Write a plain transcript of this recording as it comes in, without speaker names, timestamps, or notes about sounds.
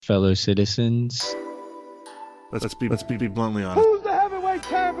fellow citizens. Let's be bluntly honest. Who's the heavyweight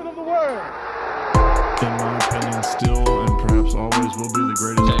champion of the world? In my opinion, still and perhaps always will be the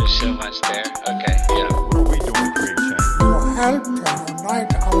greatest. There's so much there. Okay, yeah. What are we doing to create change? To help to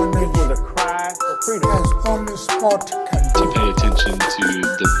unite our It nation was a cry for freedom. as only sport can To do. pay attention to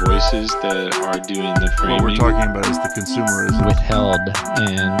the voices that are doing the What we're framing, talking about is the consumerism. withheld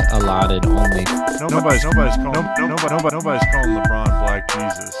and allotted only. Nobody's calling LeBron Black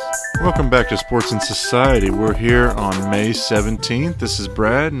Jesus. Welcome back to Sports and Society. We're here on May 17th. This is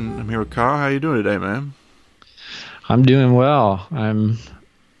Brad, and I'm here with Kyle. How you doing today, man? I'm doing well. I'm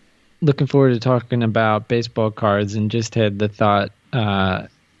looking forward to talking about baseball cards, and just had the thought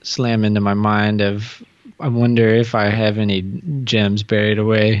slam into my mind of, I wonder if I have any gems buried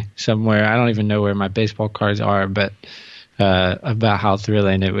away somewhere. I don't even know where my baseball cards are, but about how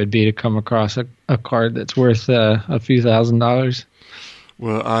thrilling it would be to come across a card that's worth a few $1,000s.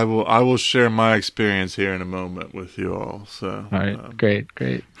 Well, I will share my experience here in a moment with you all. So, All right, great.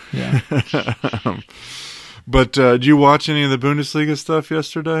 Yeah. But did you watch any of the Bundesliga stuff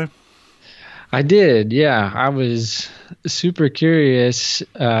yesterday? I did, yeah. I was super curious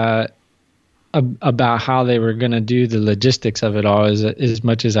about how they were going to do the logistics of it all as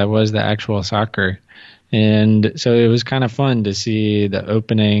much as I was the actual soccer. And so it was kind of fun to see the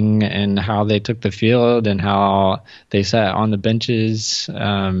opening and how they took the field and how they sat on the benches.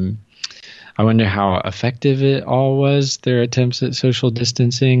 I wonder how effective it all was, their attempts at social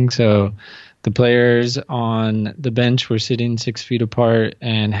distancing. So the players on the bench were sitting 6 feet apart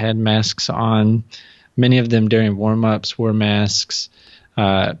and had masks on. Many of them during warm-ups wore masks.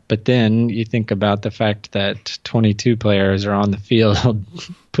 But then you think about the fact that 22 players are on the field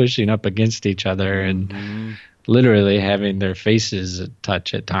pushing up against each other and literally having their faces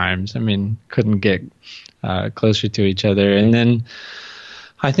touch at times. I mean, couldn't get closer to each other. And then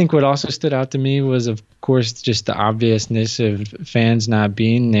I think what also stood out to me was, of course, just the obviousness of fans not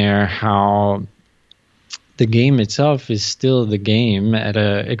being there, how the game itself is still the game at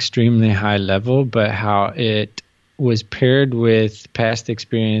an extremely high level, but how it was paired with past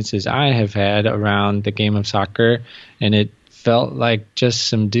experiences I have had around the game of soccer, and it felt like just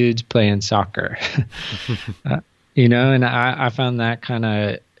some dudes playing soccer. And I found that kind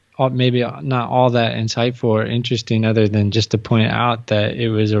of maybe not all that insightful or interesting, other than just to point out that it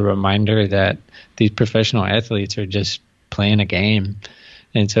was a reminder that these professional athletes are just playing a game.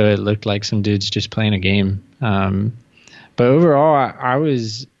 And so it looked like some dudes just playing a game. But overall,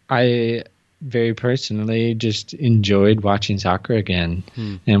 I very personally just enjoyed watching soccer again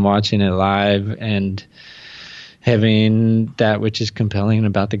and watching it live, and having that which is compelling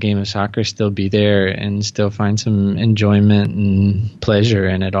about the game of soccer still be there and still find some enjoyment and pleasure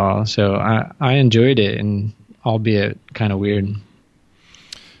in it all. So I enjoyed it, and albeit kind of weird.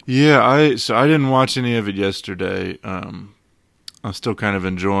 Yeah, I didn't watch any of it yesterday. I'm still kind of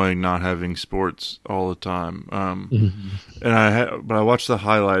enjoying not having sports all the time. But I watched the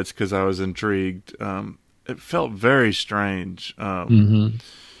highlights because I was intrigued. It felt very strange.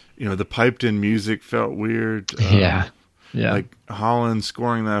 The piped-in music felt weird. Yeah. Like Holland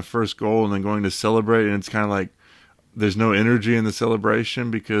scoring that first goal and then going to celebrate, and it's kind of like there's no energy in the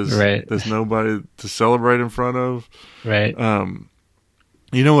celebration because there's nobody to celebrate in front of. Right.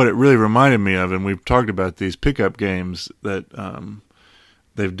 You know what it really reminded me of, and we've talked about these pickup games that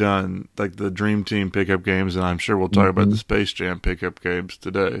they've done, like the Dream Team pickup games, and I'm sure we'll talk about the Space Jam pickup games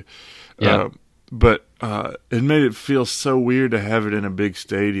today. Yeah. But it made it feel so weird to have it in a big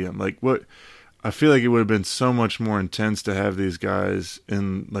stadium. Like, I feel like it would have been so much more intense to have these guys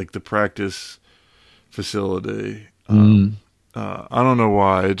in like the practice facility. I don't know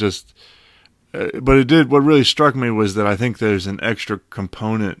why. It just. But it did. What really struck me was that I think there's an extra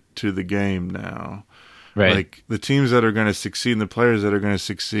component to the game now. Right. Like the teams that are going to succeed and the players that are going to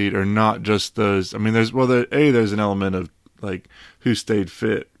succeed are not just those. I mean, there's an element of like who stayed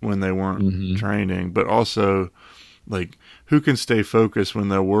fit when they weren't training, but also like who can stay focused when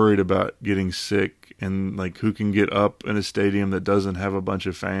they're worried about getting sick, and like who can get up in a stadium that doesn't have a bunch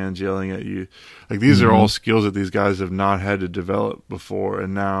of fans yelling at you. Like these are all skills that these guys have not had to develop before,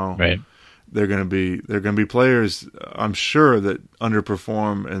 and now. Right. They're going to be players, I'm sure, that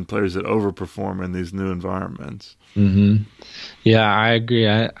underperform and players that overperform in these new environments. Yeah, I agree.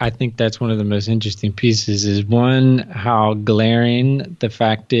 I think that's one of the most interesting pieces is, one, how glaring the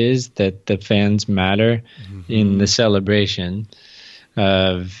fact is that the fans matter in the celebration.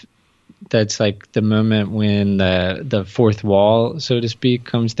 That's like the moment when the fourth wall, so to speak,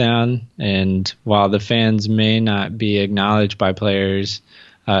 comes down. And while the fans may not be acknowledged by players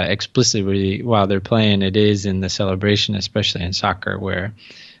explicitly while they're playing, it is in the celebration, especially in soccer, where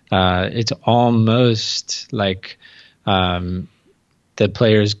it's almost like the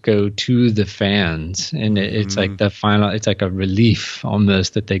players go to the fans, and it's like the final. It's like a relief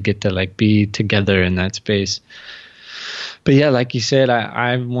almost that they get to like be together in that space. But yeah, like you said,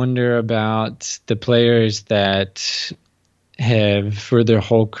 I wonder about the players that have for their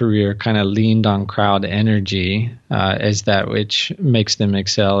whole career kind of leaned on crowd energy as that which makes them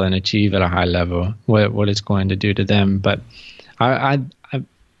excel and achieve at a high level, what it's going to do to them. But I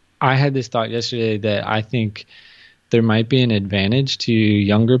had this thought yesterday that I think there might be an advantage to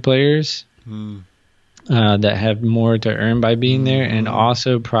younger players that have more to earn by being there, and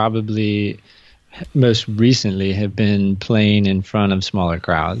also probably most recently have been playing in front of smaller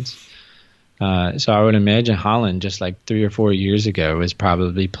crowds. So I would imagine Holland just like 3 or 4 years ago was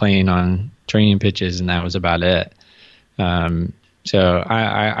probably playing on training pitches, and that was about it. So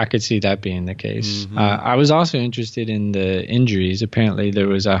I could see that being the case. I was also interested in the injuries. Apparently there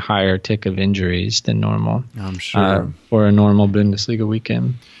was a higher tick of injuries than normal. I'm sure. For a normal Bundesliga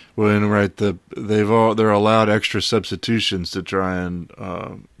weekend. Well, and right, they're allowed extra substitutions to try and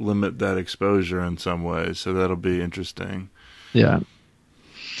limit that exposure in some way. So that'll be interesting. Yeah.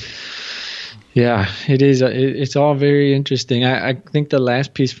 Yeah, it is. It's all very interesting. I think the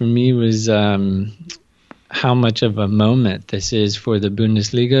last piece for me was how much of a moment this is for the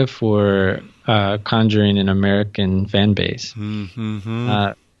Bundesliga for conjuring an American fan base,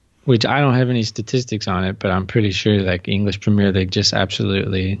 which I don't have any statistics on it, but I'm pretty sure like English Premier League just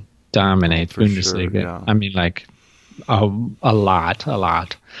absolutely dominates Bundesliga. Sure, yeah. I mean, like a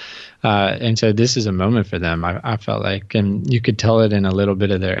lot. And so this is a moment for them. I felt like, and you could tell it in a little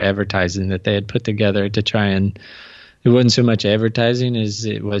bit of their advertising that they had put together to try and, it wasn't so much advertising as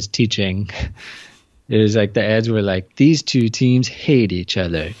it was teaching. It was like the ads were like, these two teams hate each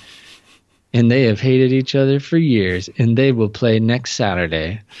other, and they have hated each other for years, and they will play next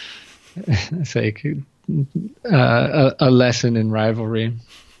Saturday. It's like a lesson in rivalry.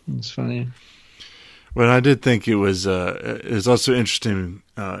 It's funny. Well, I did think it was also interesting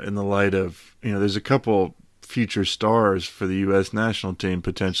in the light of, there's a couple future stars for the U.S. national team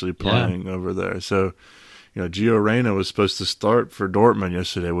potentially playing over there. So, Gio Reyna was supposed to start for Dortmund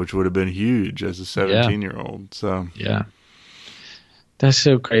yesterday, which would have been huge as a 17-year-old. So yeah, that's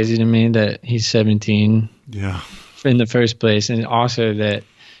so crazy to me that he's 17. Yeah, in the first place, and also that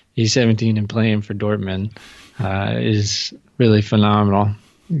he's 17 and playing for Dortmund is really phenomenal.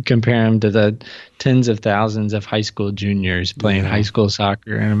 Compare him to the tens of thousands of high school juniors playing high school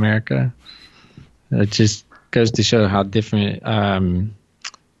soccer in America. It just goes to show how different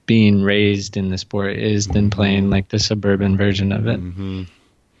being raised in the sport is than playing like the suburban version of it.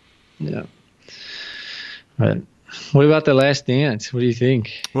 Yeah. But what about The Last Dance? What do you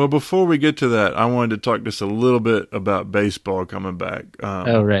think? Well, before we get to that, I wanted to talk just a little bit about baseball coming back.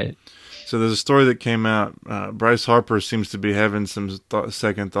 Right. So there's a story that came out. Bryce Harper seems to be having some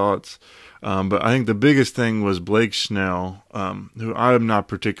second thoughts. But I think the biggest thing was Blake Snell, who I'm not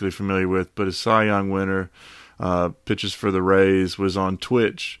particularly familiar with, but a Cy Young winner, pitches for the Rays, was on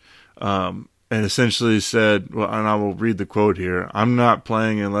Twitch and essentially said, well, and I will read the quote here, "I'm not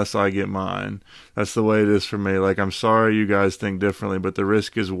playing unless I get mine. That's the way it is for me. Like, I'm sorry you guys think differently, but the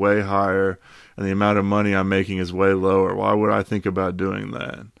risk is way higher and the amount of money I'm making is way lower. Why would I think about doing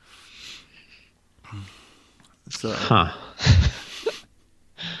that?" So,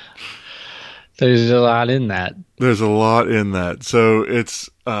 There's a lot in that. There's a lot in that. So it's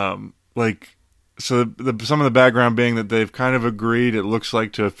some of the background being that they've kind of agreed, it looks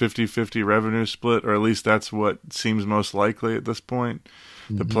like, to a 50-50 revenue split, or at least that's what seems most likely at this point.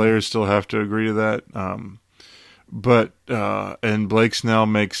 The players still have to agree to that. And Blake Snell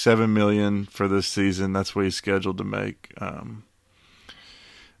makes $7 million for this season. That's what he's scheduled to make.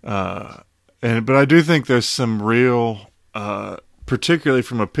 But I do think there's some real, particularly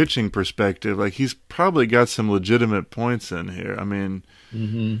from a pitching perspective, like he's probably got some legitimate points in here. I mean,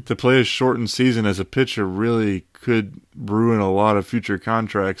 to play a shortened season as a pitcher really could ruin a lot of future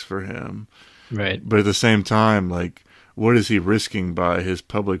contracts for him. Right. But at the same time, like, what is he risking by his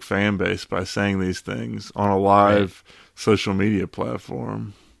public fan base by saying these things on a live social media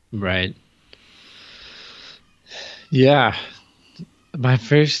platform? Right. Yeah. My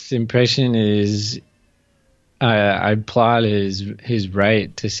first impression is I applaud his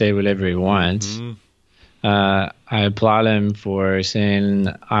right to say whatever he wants. I applaud him for saying,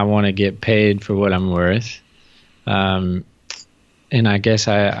 I want to get paid for what I'm worth. And I guess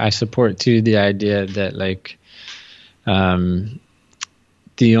I support, too, the idea that, like,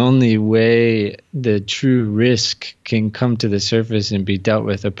 the only way the true risk can come to the surface and be dealt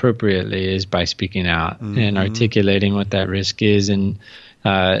with appropriately is by speaking out and articulating what that risk is and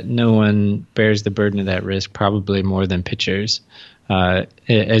no one bears the burden of that risk probably more than pitchers,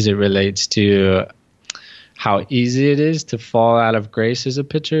 as it relates to how easy it is to fall out of grace as a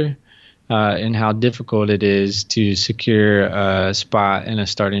pitcher, and how difficult it is to secure a spot in a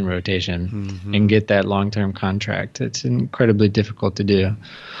starting rotation and get that long-term contract. It's incredibly difficult to do.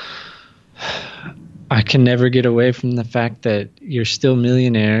 I can never get away from the fact that you're still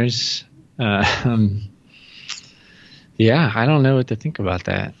millionaires. Yeah, I don't know what to think about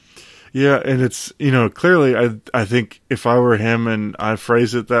that. Yeah, and it's, clearly I think if I were him and I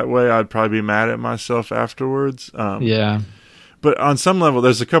phrase it that way, I'd probably be mad at myself afterwards. Yeah. But on some level,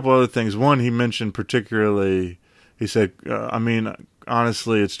 there's a couple other things. One, he mentioned particularly, he said,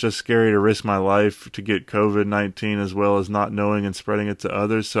 honestly, it's just scary to risk my life to get COVID-19 as well as not knowing and spreading it to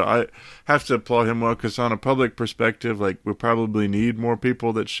others. So I have to applaud him because on a public perspective, we probably need more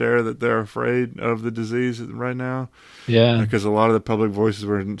people that share that they're afraid of the disease right now. Yeah. Because a lot of the public voices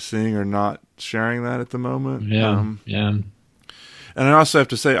we're seeing are not sharing that at the moment. Yeah. And I also have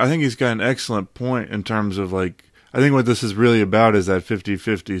to say, I think he's got an excellent point in terms of I think what this is really about is that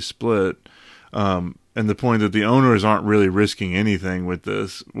 50-50 split. And the point that the owners aren't really risking anything with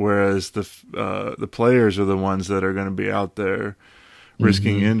this, whereas the players are the ones that are going to be out there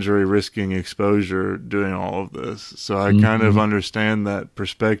risking injury, risking exposure, doing all of this. So I kind of understand that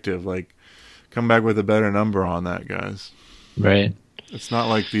perspective. Come back with a better number on that, guys. Right. It's not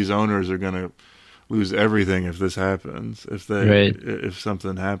like these owners are going to lose everything if this happens, if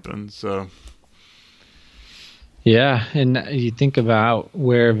something happens. So. Yeah, and you think about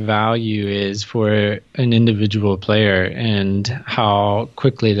where value is for an individual player and how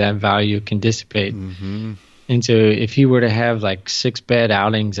quickly that value can dissipate. And so if he were to have 6 bad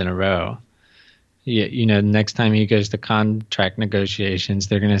outings in a row, next time he goes to contract negotiations,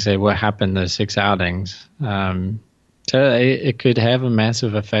 they're going to say, what happened to 6 outings? So it could have a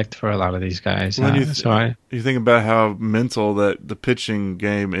massive effect for a lot of these guys. You think about how mental that the pitching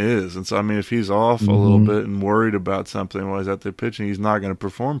game is. And so, if he's off a little bit and worried about something while he's out there pitching, he's not going to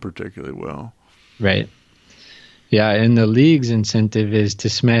perform particularly well. Right. Yeah, and the league's incentive is to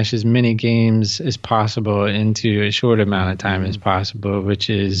smash as many games as possible into a short amount of time as possible, which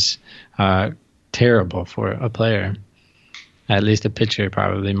is terrible for a player, at least a pitcher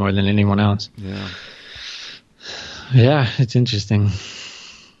probably more than anyone else. Yeah. Yeah, it's interesting.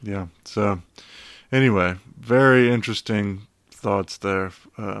 Yeah. So, anyway, very interesting thoughts there.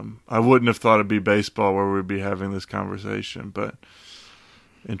 I wouldn't have thought it'd be baseball where we'd be having this conversation, but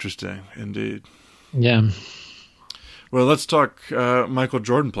interesting indeed. Yeah. Well, let's talk Michael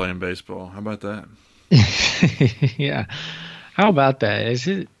Jordan playing baseball. How about that? Yeah. How about that? Is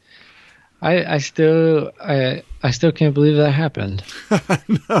it? I still can't believe that happened. I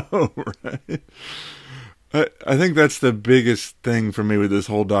know, right? I think that's the biggest thing for me with this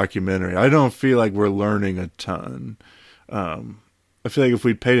whole documentary. I don't feel like we're learning a ton. I feel like if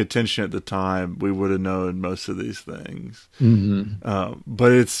we'd paid attention at the time, we would have known most of these things.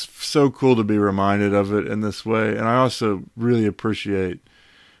 But it's so cool to be reminded of it in this way. And I also really appreciate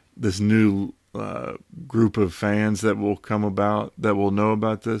this new group of fans that will come about, that will know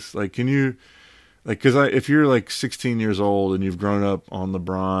about this. Because if you're 16 years old and you've grown up on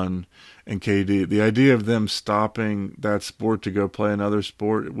LeBron and KD, the idea of them stopping that sport to go play another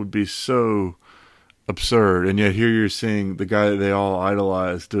sport would be so absurd. And yet here you're seeing the guy that they all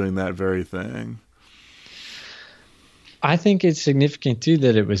idolize doing that very thing. I think it's significant too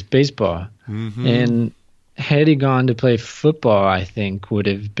that it was baseball. And had he gone to play football, I think would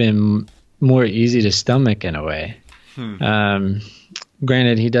have been more easy to stomach in a way.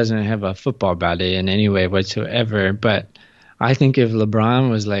 Granted, he doesn't have a football body in any way whatsoever, but I think if LeBron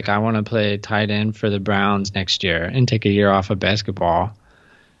was I want to play tight end for the Browns next year and take a year off of basketball,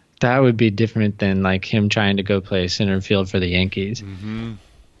 that would be different than him trying to go play center field for the Yankees.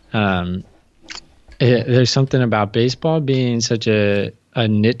 There's something about baseball being such a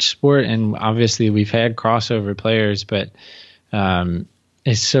niche sport, and obviously we've had crossover players, but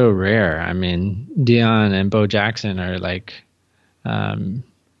it's so rare. Deion and Bo Jackson are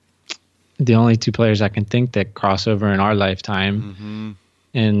the only 2 players I can think that cross over in our lifetime.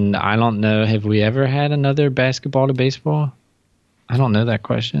 And I don't know, have we ever had another basketball to baseball? I don't know that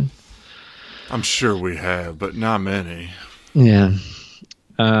question. I'm sure we have, but not many. Yeah.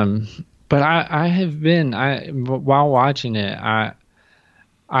 But I have been, while watching it,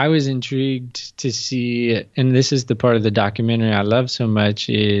 I was intrigued to see, and this is the part of the documentary I love so much,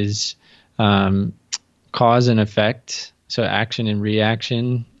 is cause and effect. So action and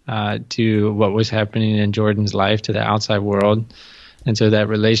reaction to what was happening in Jordan's life to the outside world. And so that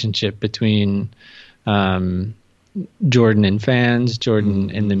relationship between Jordan and fans, Jordan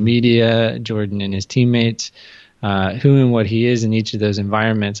and the media, Jordan and his teammates, who and what he is in each of those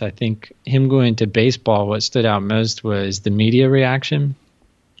environments. I think him going to baseball, what stood out most was the media reaction,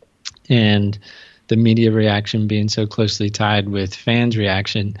 and the media reaction being so closely tied with fans'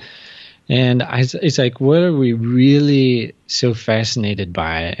 reaction. And it's like, what are we really so fascinated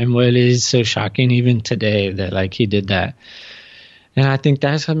by? And what is so shocking even today that like he did that? And I think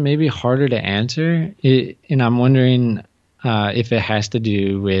that's maybe harder to answer. And I'm wondering if it has to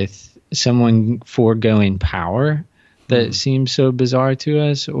do with someone foregoing power that seems so bizarre to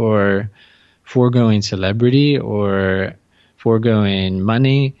us, or foregoing celebrity, or foregoing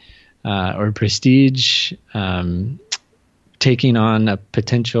money, or prestige, taking on a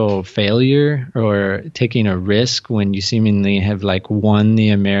potential failure or taking a risk when you seemingly have like won the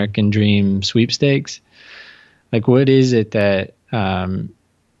American dream sweepstakes. Like, what is it that, I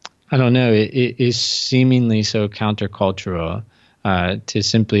don't know, it is seemingly so countercultural to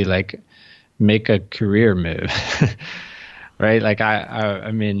simply like make a career move, right? Like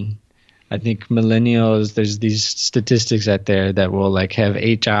I mean, I think millennials, there's these statistics out there that will like have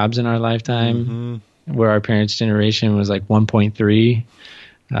 8 jobs in our lifetime, where our parents' generation was like 1.3.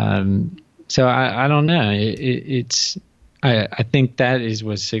 So I don't know. I think that is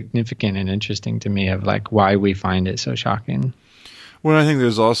what's significant and interesting to me of like why we find it so shocking. Well, I think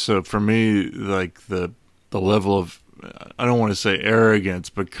there's also, for me, like the level of, I don't want to say arrogance,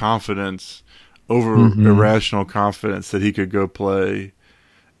 but confidence, over irrational confidence that he could go play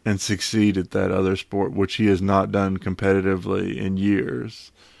and succeed at that other sport, which he has not done competitively in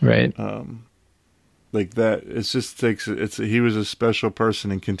years. Right. Like that, it just takes, he was a special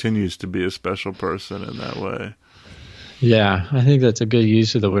person and continues to be a special person in that way. Yeah, I think that's a good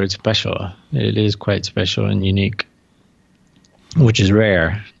use of the word special. It is quite special and unique, which is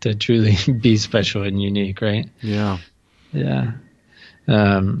rare to truly be special and unique, right? Yeah. Yeah.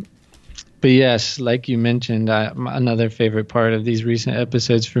 But yes, like you mentioned, another favorite part of these recent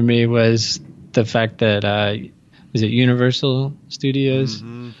episodes for me was the fact that, was it Universal Studios?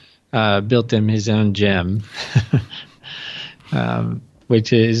 Built him his own gym,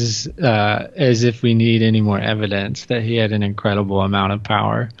 which is as if we need any more evidence that he had an incredible amount of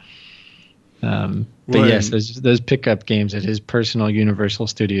power. But yes, those pickup games at his personal Universal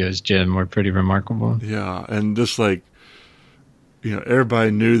Studios gym were pretty remarkable. Yeah, and just like, you know,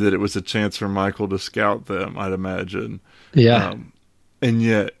 everybody knew that it was a chance for Michael to scout them, I'd imagine. Yeah. And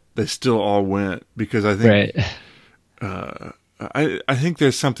yet they still all went, because I think I think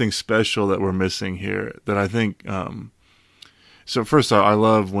there's something special that we're missing here that I think so first off, I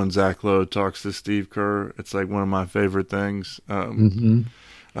love when Zach Lowe talks to Steve Kerr. It's like one of my favorite things. And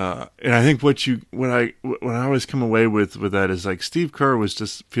I think when I always come away with that is like Steve Kerr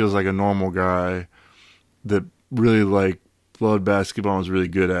feels like a normal guy that really like loved basketball and was really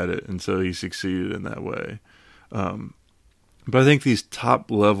good at it, and so he succeeded in that way. But I think these top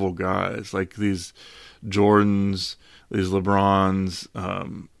level guys, like these Jordans, these LeBrons,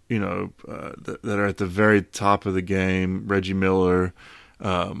 that are at the very top of the game, Reggie Miller,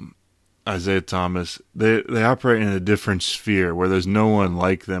 Isaiah Thomas, they operate in a different sphere where there's no one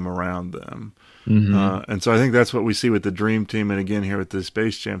like them around them. And so I think that's what we see with the Dream Team, and again here with the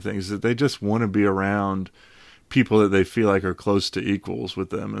Space Jam thing, is that they just want to be around people that they feel like are close to equals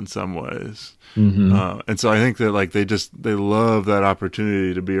with them in some ways. And so I think that like they love that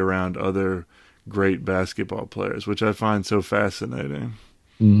opportunity to be around other great basketball players, which I find so fascinating.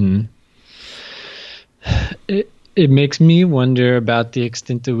 It makes me wonder about the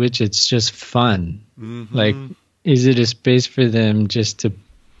extent to which it's just fun. Like, is it a space for them just to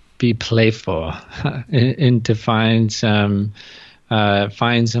be playful and to find something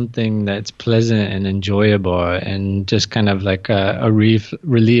that's pleasant and enjoyable, and just kind of like a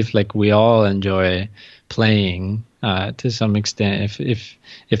relief, like we all enjoy playing to some extent,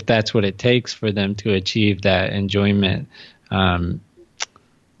 if that's what it takes for them to achieve that enjoyment.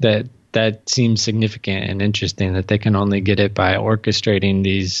 That seems significant and interesting, that they can only get it by orchestrating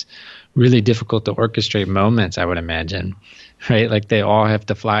these really difficult to orchestrate moments, I would imagine, right? Like they all have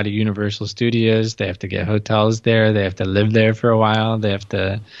to fly to Universal Studios. They have to get hotels there. They have to live there for a while. They have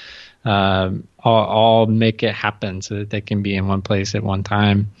to all make it happen so that they can be in one place at one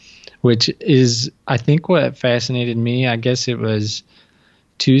time, which is, I think, what fascinated me. I guess it was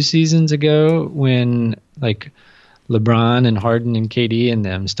 2 seasons ago when like LeBron and Harden and KD and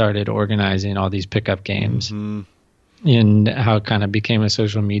them started organizing all these pickup games, and how it kind of became a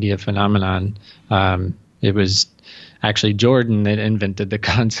social media phenomenon. It was actually Jordan that invented the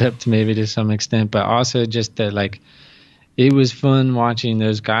concept, maybe to some extent, but also just that like it was fun watching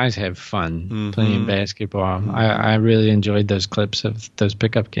those guys have fun playing basketball. I really enjoyed those clips of those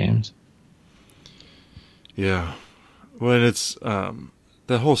pickup games. Yeah. Well, it's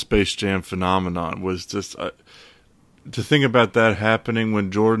the whole Space Jam phenomenon was just to think about that happening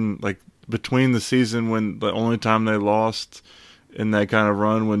when Jordan, like between the season when the only time they lost in that kind of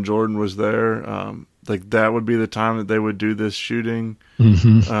run when Jordan was there, like that would be the time that they would do this shooting.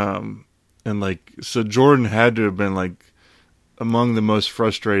 And like, so Jordan had to have been like among the most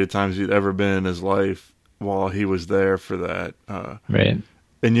frustrated times he'd ever been in his life while he was there for that. Right.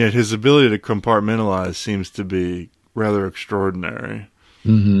 And yet his ability to compartmentalize seems to be rather extraordinary.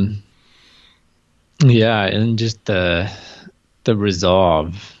 Yeah, and just the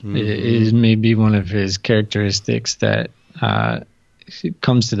resolve is maybe one of his characteristics that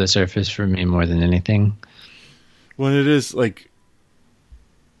comes to the surface for me more than anything. Well, it is like,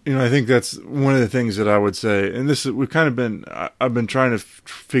 you know, I think that's one of the things that I would say, and this is, we've kind of been, I've been trying to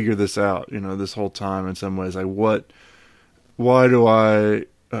figure this out, you know, this whole time in some ways, like why do I,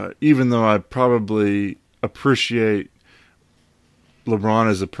 even though I probably appreciate LeBron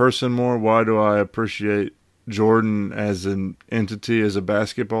as a person more, why do I appreciate Jordan as an entity, as a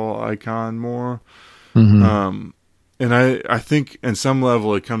basketball icon more? And I think in some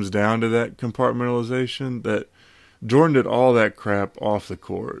level it comes down to that compartmentalization, that Jordan did all that crap off the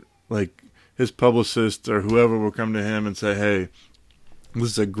court. Like his publicist or whoever will come to him and say, hey, this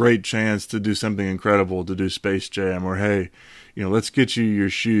is a great chance to do something incredible, to do Space Jam, or hey, you know, let's get you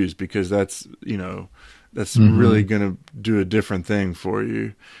your shoes because that's, you know, that's really going to do a different thing for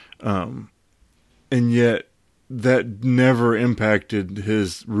you. And yet that never impacted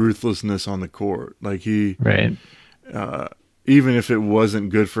his ruthlessness on the court. Like he, even if it wasn't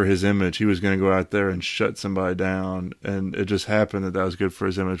good for his image, he was going to go out there and shut somebody down. And it just happened that was good for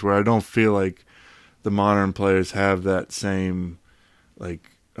his image, where I don't feel like the modern players have that same,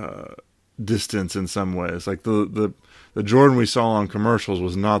 like, distance in some ways. Like the Jordan we saw on commercials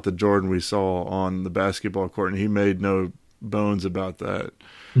was not the Jordan we saw on the basketball court, and he made no bones about that.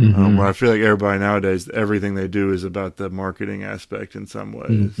 Where I feel like everybody nowadays, everything they do is about the marketing aspect in some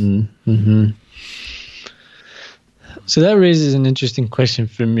ways. So that raises an interesting question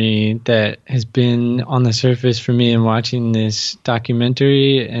for me that has been on the surface for me in watching this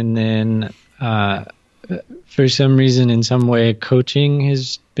documentary, and then for some reason, in some way, coaching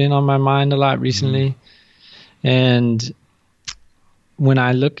has been on my mind a lot recently. And when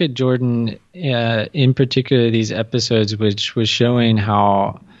I look at Jordan, in particular, these episodes, which was showing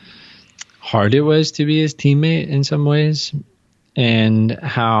how hard it was to be his teammate in some ways, and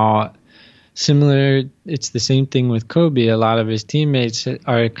how similar, it's the same thing with Kobe. A lot of his teammates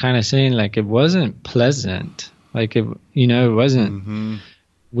are kind of saying, like, it wasn't pleasant. Like, it wasn't,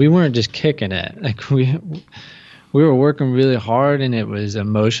 we weren't just kicking it. Like, we were working really hard, and it was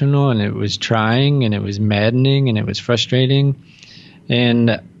emotional, and it was trying, and it was maddening, and it was frustrating.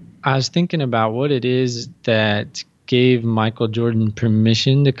 And I was thinking about what it is that gave Michael Jordan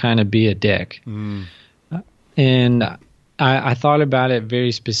permission to kind of be a dick. And I thought about it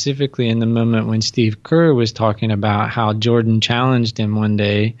very specifically in the moment when Steve Kerr was talking about how Jordan challenged him one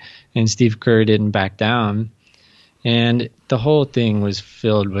day, and Steve Kerr didn't back down. And the whole thing was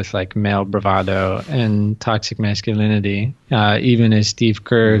filled with like male bravado and toxic masculinity, even as Steve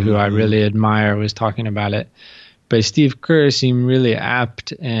Kerr, who I really admire, was talking about it. But Steve Kerr seemed really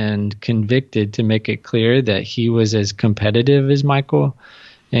apt and convicted to make it clear that he was as competitive as Michael.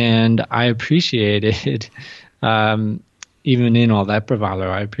 And I appreciated, even in all that bravado,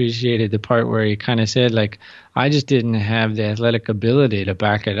 I appreciated the part where he kind of said, like, I just didn't have the athletic ability to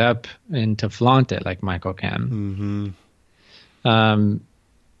back it up and to flaunt it like Michael can. And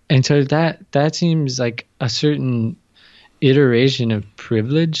so that seems like a certain iteration of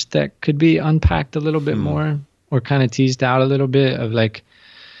privilege that could be unpacked a little bit more, or kind of teased out a little bit of like,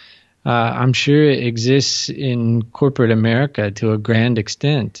 I'm sure it exists in corporate America to a grand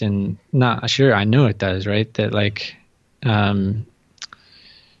extent, and not sure, I know it does, right? That like,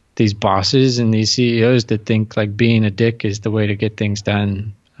 these bosses and these CEOs that think like being a dick is the way to get things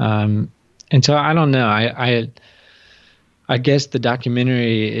done. And so I don't know. I guess the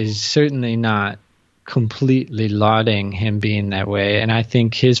documentary is certainly not completely lauding him being that way. And I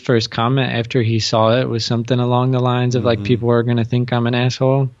think his first comment after he saw it was something along the lines of like, people are going to think I'm an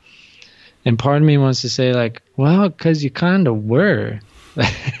asshole. And part of me wants to say like, well, because you kind of were.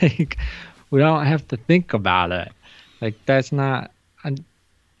 Like, we don't have to think about it. Like, that's not...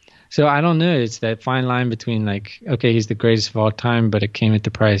 So I don't know. It's that fine line between like, okay, he's the greatest of all time, but it came at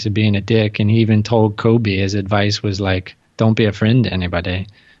the price of being a dick. And he even told Kobe his advice was like, don't be a friend to anybody.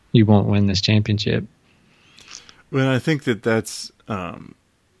 You won't win this championship. Well, I think that's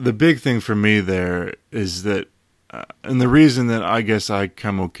the big thing for me there is that, and the reason that I guess I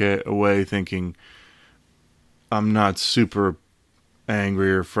come away thinking I'm not super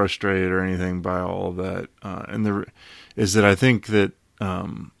angry or frustrated or anything by all of that, is that I think that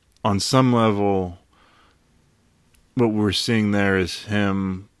on some level, what we're seeing there is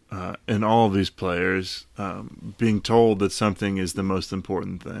him and all of these players being told that something is the most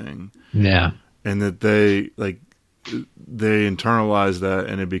important thing. Yeah. And that they internalize that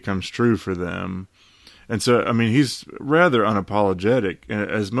and it becomes true for them. And so, I mean, he's rather unapologetic,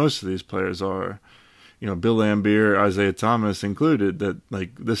 as most of these players are. You know, Bill Laimbeer, Isaiah Thomas included, that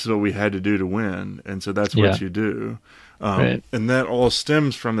like this is what we had to do to win, and so that's what you do. Right. And that all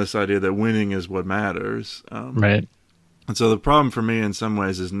stems from this idea that winning is what matters. Right. And so the problem for me in some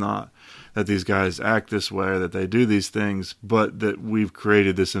ways is not that these guys act this way, that they do these things, but that we've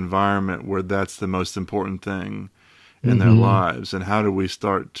created this environment where that's the most important thing in their lives. And how do we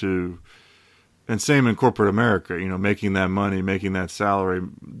start to, and same in corporate America, you know, making that money, making that salary,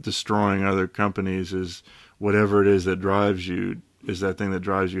 destroying other companies is whatever it is that drives you, is that thing that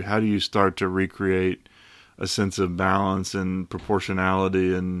drives you. How do you start to recreate a sense of balance and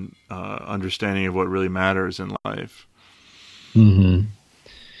proportionality and understanding of what really matters in life? Mm-hmm.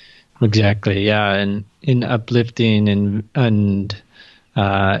 Exactly. Yeah. And in uplifting and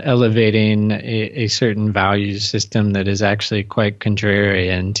elevating a certain value system that is actually quite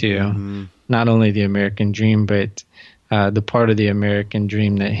contrarian to not only the American dream, but the part of the American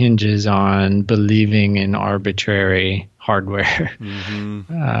dream that hinges on believing in arbitrary hardware,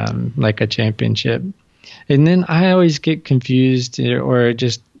 like a championship. And then I always get confused or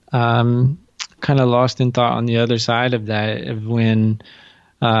just kind of lost in thought on the other side of that, of when,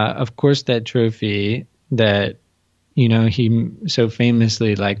 of course, that trophy that, you know, he so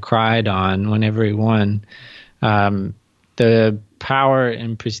famously like cried on whenever he won, the power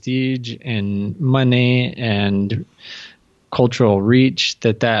and prestige and money and cultural reach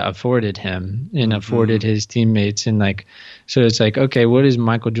that afforded him and afforded his teammates. And like, so it's like, okay, what is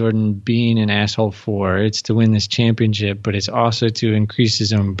Michael Jordan being an asshole for? It's to win this championship, but it's also to increase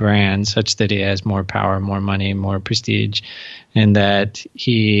his own brand such that he has more power, more money, more prestige. And that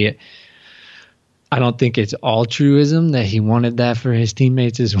I don't think it's altruism that he wanted that for his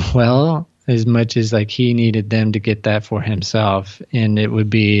teammates as well, as much as like he needed them to get that for himself. And it would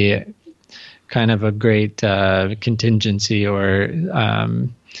be kind of a great contingency or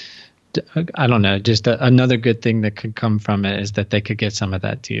I don't know, just another good thing that could come from it is that they could get some of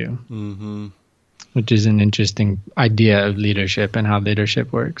that too, which is an interesting idea of leadership and how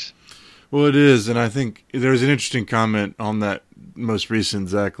leadership works. Well, it is, and I think there's an interesting comment on that most recent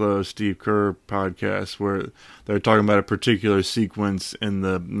Zach Lowe, Steve Kerr podcast where they're talking about a particular sequence in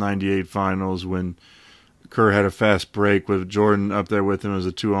the 98 finals when Kerr had a fast break with Jordan up there with him as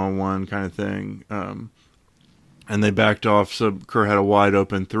a 2-on-1 kind of thing. And they backed off, so Kerr had a wide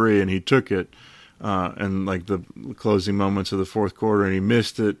open three and he took it in like the closing moments of the fourth quarter and he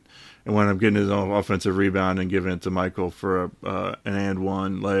missed it and wound up getting his own offensive rebound and giving it to Michael for an and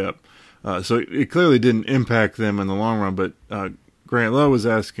one layup. So it clearly didn't impact them in the long run, but Grant Lowe was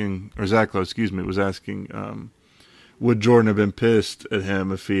asking, or Zach Lowe, was asking, would Jordan have been pissed at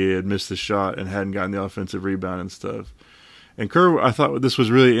him if he had missed the shot and hadn't gotten the offensive rebound and stuff? And Kerr, I thought this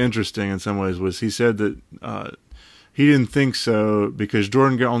was really interesting in some ways, was he said that he didn't think so because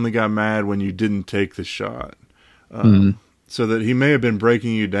Jordan only got mad when you didn't take the shot. So that he may have been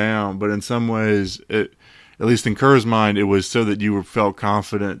breaking you down, but in some ways, at least in Kerr's mind, it was so that you felt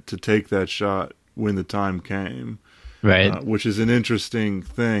confident to take that shot when the time came. Right. Which is an interesting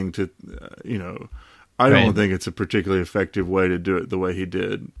thing to, I don't think it's a particularly effective way to do it the way he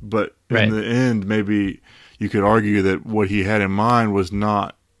did. But in the end, maybe you could argue that what he had in mind was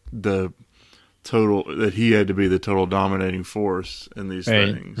not the total, that he had to be the total dominating force in these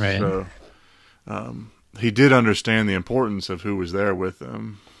things. Right. So he did understand the importance of who was there with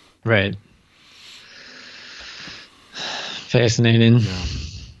him. Right. Fascinating. Yeah.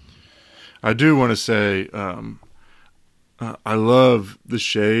 I do want to say I love the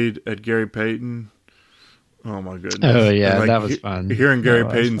shade at Gary Payton. Oh my goodness! Oh yeah, that was fun. Hearing Gary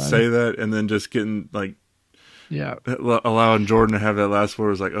Payton say that, and then just getting allowing Jordan to have that last word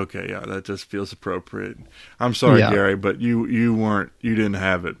was like, okay, yeah, that just feels appropriate. I'm sorry, Gary, but you didn't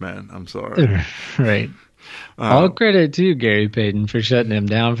have it, man. I'm sorry. Right. All credit to Gary Payton for shutting him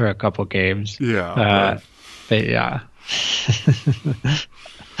down for a couple games. Yeah.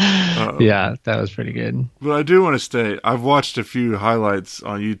 Yeah, that was pretty good. But I do want to state, I've watched a few highlights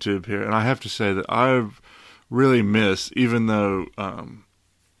on YouTube here, and I have to say that I've really missed, even though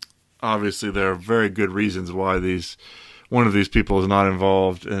obviously there are very good reasons why one of these people is not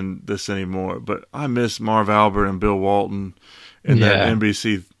involved in this anymore. But I miss Marv Albert and Bill Walton and that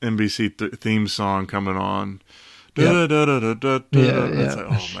NBC theme song coming on. Yep. It's like,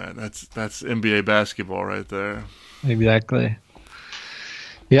 oh man, that's NBA basketball right there. Exactly.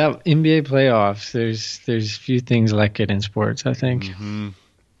 Yeah, NBA playoffs. There's few things like it in sports, I think. Mm-hmm.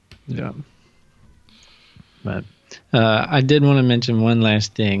 Yeah. But I did want to mention one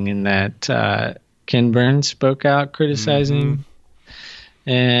last thing in that Ken Burns spoke out criticizing,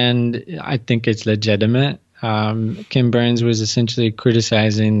 and I think it's legitimate. Ken Burns was essentially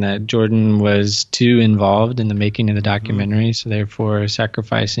criticizing that Jordan was too involved in the making of the documentary, so therefore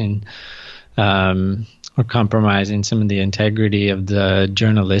sacrificing or compromising some of the integrity of the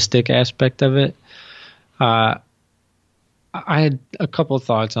journalistic aspect of it. I had a couple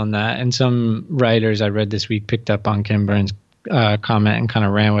thoughts on that, and some writers I read this week picked up on Ken Burns' comment and kind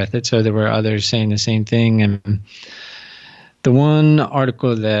of ran with it. So there were others saying the same thing. And the one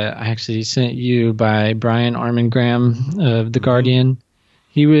article that I actually sent you by Brian Armingram of The Guardian,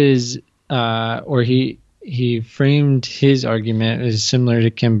 he was, he framed his argument as similar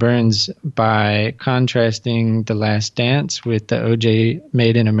to Ken Burns by contrasting The Last Dance with the O.J.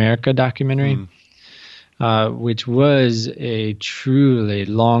 Made in America documentary, which was a truly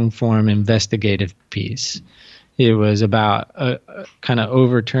long-form investigative piece. It was about kind of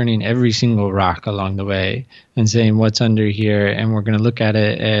overturning every single rock along the way and saying what's under here, and we're going to look at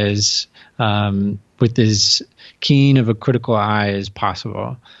it as with as keen of a critical eye as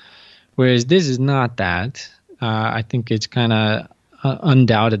possible. Whereas this is not that. I think it's kind of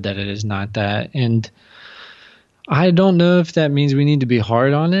undoubted that it is not that. And I don't know if that means we need to be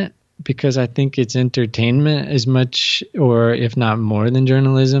hard on it, because I think it's entertainment as much, or if not more, than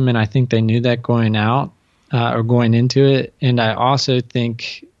journalism. And I think they knew that going out or going into it. And I also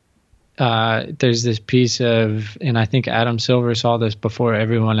think there's this piece of, and I think Adam Silver saw this before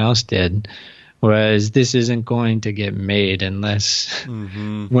everyone else did, was this isn't going to get made unless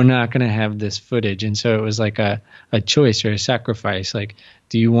we're not going to have this footage. And so it was like a choice or a sacrifice. Like,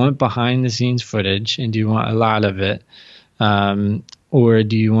 do you want behind the scenes footage, and do you want a lot of it? Or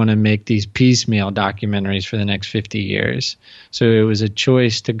do you want to make these piecemeal documentaries for the next 50 years? So it was a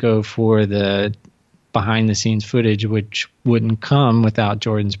choice to go for the behind the scenes footage, which wouldn't come without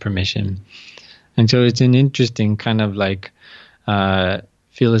Jordan's permission. And so it's an interesting kind of like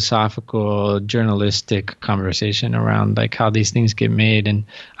philosophical, journalistic conversation around like how these things get made. And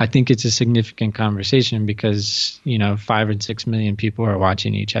I think it's a significant conversation because, 5 or 6 million people are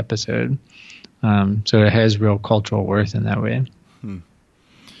watching each episode. So it has real cultural worth in that way.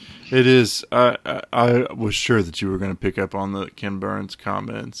 It is. I was sure that you were going to pick up on the Ken Burns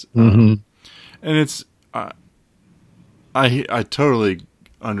comments. And it's, I totally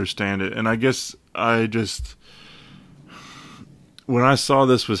understand it. And I guess when I saw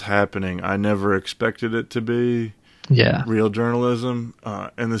this was happening, I never expected it to be real journalism.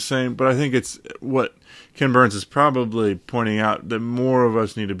 And the same, but I think it's what Ken Burns is probably pointing out that more of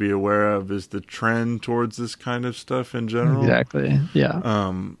us need to be aware of is the trend towards this kind of stuff in general. Exactly.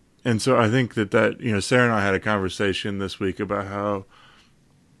 Yeah. And so I think that Sarah and I had a conversation this week about how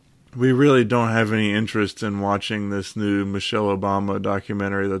we really don't have any interest in watching this new Michelle Obama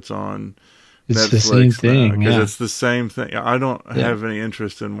documentary that's on Netflix. The same thing, because it's the same thing. I don't have any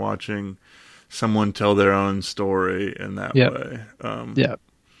interest in watching someone tell their own story in that way.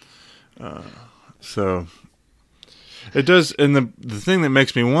 So it does. And the thing that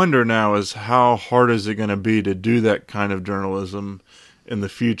makes me wonder now is how hard is it going to be to do that kind of journalism in the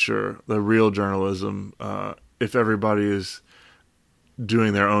future, the real journalism, if everybody is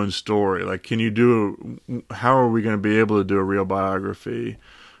doing their own story. Like, how are we going to be able to do a real biography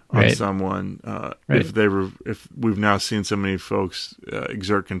on someone if we've now seen so many folks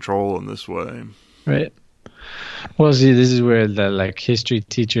exert control in this way? Right. Well, see, this is where the history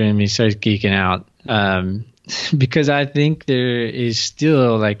teacher in me starts geeking out, because I think there is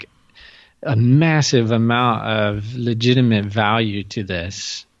still a massive amount of legitimate value to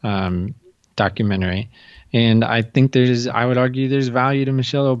this documentary. And I think I would argue there's value to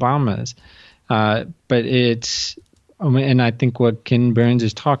Michelle Obama's. But and I think what Ken Burns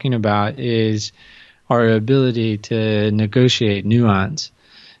is talking about is our ability to negotiate nuance.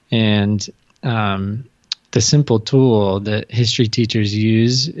 And the simple tool that history teachers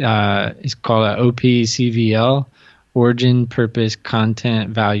use is called an OPCVL, Origin, Purpose,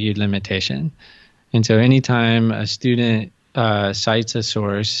 Content, Value, Limitation. And so anytime a student cites a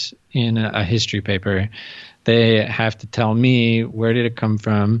source in a history paper, they have to tell me, where did it come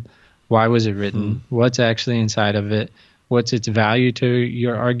from, why was it written, what's actually inside of it, what's its value to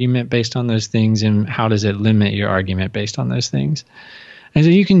your argument based on those things, and how does it limit your argument based on those things. And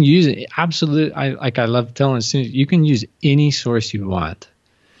so you can use it. Absolutely. I love telling students, you can use any source you want.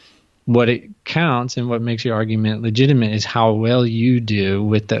 What it counts and what makes your argument legitimate is how well you do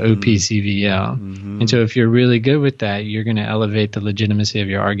with the OPCVL. And so if you're really good with that, you're going to elevate the legitimacy of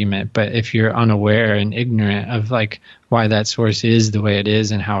your argument. But if you're unaware and ignorant of like why that source is the way it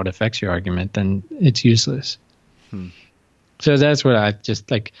is and how it affects your argument, then it's useless. So that's what I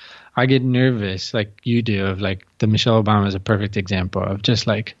just like. I get nervous like you do of like the Michelle Obama is a perfect example of just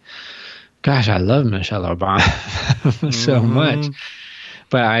like, gosh, I love Michelle Obama so much.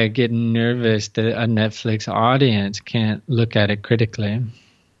 But I get nervous that a Netflix audience can't look at it critically.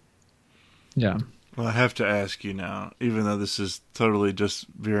 Yeah. Well, I have to ask you now, even though this is totally just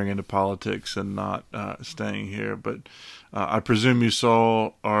veering into politics and not staying here, but I presume you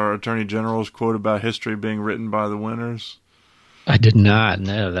saw our Attorney General's quote about history being written by the winners? I did not.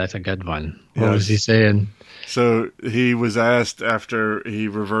 No, that's a good one. What was he saying? So he was asked after he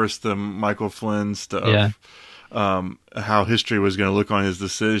reversed the Michael Flynn stuff. How history was going to look on his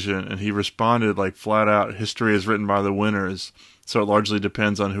decision, and he responded like flat out, history is written by the winners, so it largely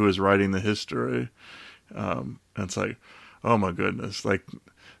depends on who is writing the history. And it's like, oh my goodness, like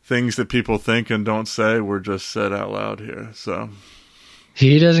things that people think and don't say were just said out loud here. So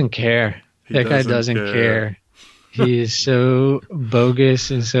he doesn't care. That guy doesn't care. He is so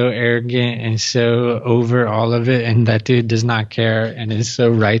bogus and so arrogant and so over all of it, and that dude does not care and is so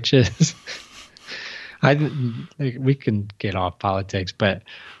righteous. We can get off politics, but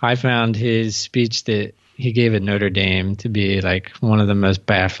I found his speech that he gave at Notre Dame to be like one of the most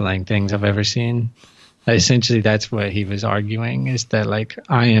baffling things I've ever seen. Essentially, that's what he was arguing, is that like,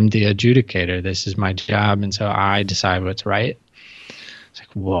 I am the adjudicator. This is my job, and so I decide what's right. It's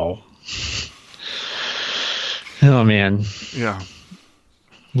like, whoa. Oh, man. Yeah.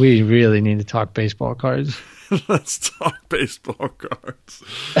 We really need to talk baseball cards. Let's talk baseball cards.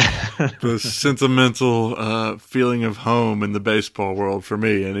 The sentimental feeling of home in the baseball world, for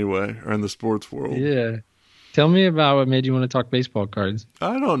me anyway, or in the sports world. Yeah. Tell me about what made you want to talk baseball cards.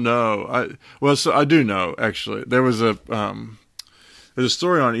 I don't know. So I do know, actually. There was there's a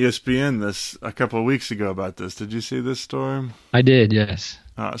story on ESPN a couple of weeks ago about this. Did you see this story? I did, yes.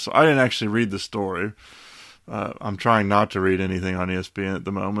 So I didn't actually read the story. I'm trying not to read anything on ESPN at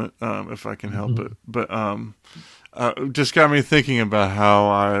the moment, if I can help it. But just got me thinking about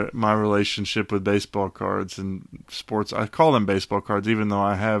how my relationship with baseball cards and sports. I call them baseball cards, even though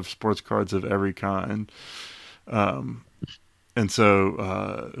I have sports cards of every kind. And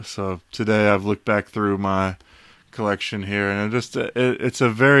so today I've looked back through my collection here, and it's a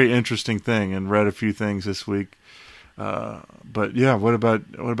very interesting thing, and read a few things this week. But yeah, what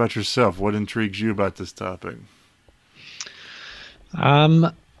about yourself? What intrigues you about this topic?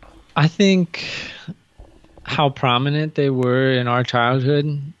 I think how prominent they were in our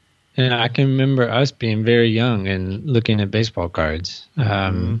childhood, and I can remember us being very young and looking at baseball cards,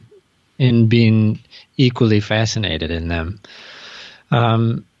 and being equally fascinated in them.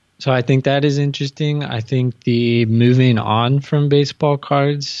 So I think that is interesting. I think the moving on from baseball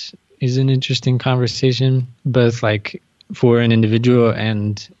cards is an interesting conversation, both like for an individual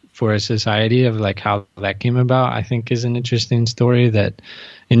and for a society, of like how that came about. I think is an interesting story that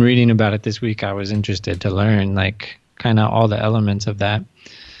in reading about it this week, I was interested to learn like kind of all the elements of that,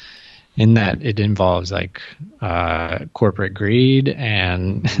 in that it involves like corporate greed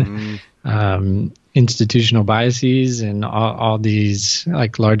and institutional biases and all these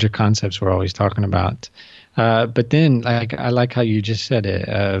like larger concepts we're always talking about. But then, like, I like how you just said it,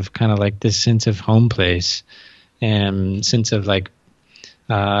 of kind of like this sense of home place and sense of like,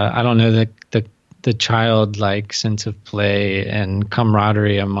 I don't know, the childlike sense of play and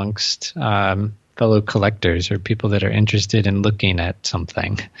camaraderie amongst fellow collectors or people that are interested in looking at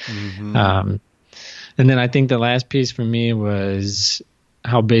something. And then I think the last piece for me was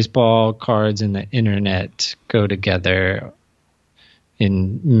how baseball cards and the internet go together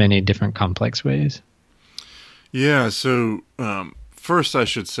in many different complex ways. Yeah, so first I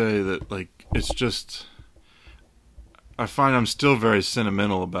should say that like it's just, I find I'm still very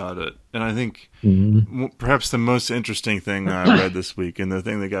sentimental about it. And I think perhaps the most interesting thing I read this week, and the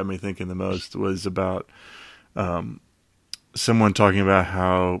thing that got me thinking the most, was about someone talking about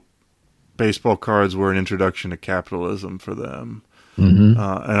how baseball cards were an introduction to capitalism for them. And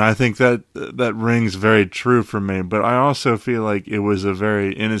I think that rings very true for me. But I also feel like it was a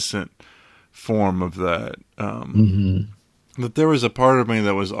very innocent form of that. But there was a part of me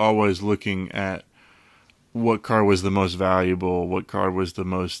that was always looking at what card was the most valuable, what card was the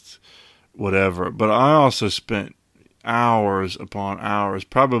most whatever. But I also spent hours upon hours,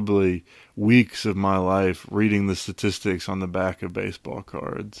 probably weeks of my life reading the statistics on the back of baseball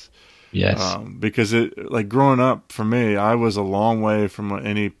cards. Yes. Because like growing up for me, I was a long way from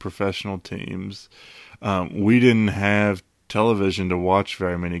any professional teams. We didn't have television to watch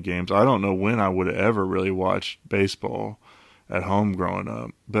very many games. I don't know when I would have ever really watched baseball at home growing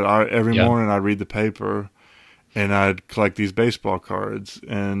up, but every morning I'd read the paper and I'd collect these baseball cards.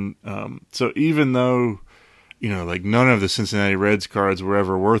 And so even though, like none of the Cincinnati Reds cards were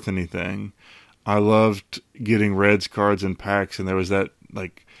ever worth anything, I loved getting Reds cards in packs. And there was that,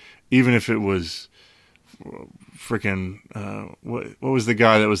 like, even if it was freaking, what was the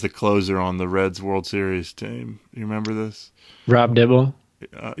guy that was the closer on the Reds World Series team? You remember this? Rob Dibble.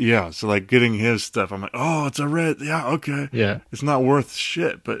 Yeah. So like getting his stuff, I'm like, oh, it's a Red. Yeah. Okay. Yeah. It's not worth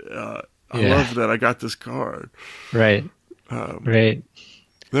shit, but I love that I got this card. Right. Right.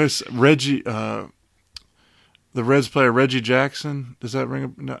 There's Reggie, the Reds player Reggie Jackson. Does that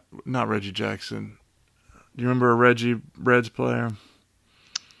ring a not Reggie Jackson? Do you remember a Reds player?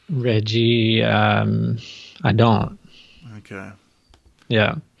 Reggie, I don't. Okay.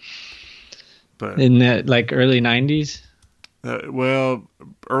 Yeah. But in the like early 90s? Well,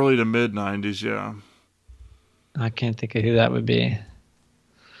 early to mid 90s, yeah. I can't think of who that would be.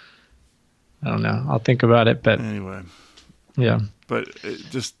 I don't know. I'll think about it, but anyway. Yeah. But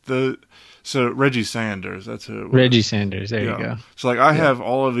so Reggie Sanders, that's who it was. Reggie Sanders, there you go. So like I have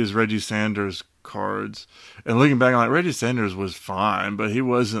all of these Reggie Sanders cards, and looking back, I'm like, Reggie Sanders was fine, but he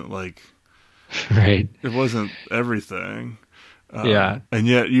wasn't like, right. It wasn't everything. Yeah. And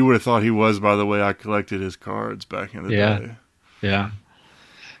yet you would have thought he was by the way I collected his cards back in the day. Yeah.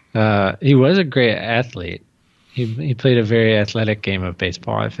 He was a great athlete. He played a very athletic game of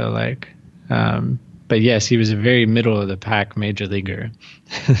baseball, I feel like. But yes, he was a very middle of the pack major leaguer.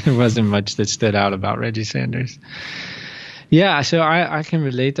 There wasn't much that stood out about Reggie Sanders. Yeah, so I can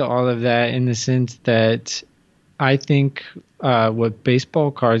relate to all of that in the sense that I think what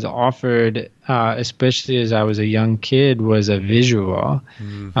baseball cards offered, especially as I was a young kid, was a visual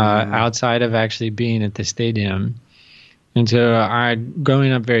outside of actually being at the stadium. And so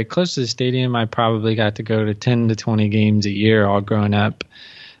growing up very close to the stadium, I probably got to go to 10 to 20 games a year all growing up.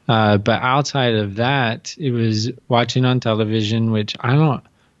 But outside of that, it was watching on television, which I don't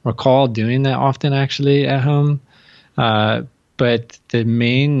recall doing that often actually at home. But the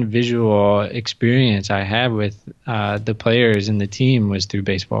main visual experience I had with the players and the team was through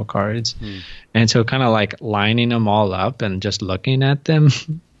baseball cards. And so kind of like lining them all up and just looking at them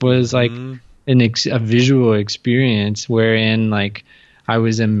was like a visual experience wherein like I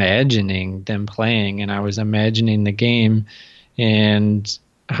was imagining them playing and I was imagining the game and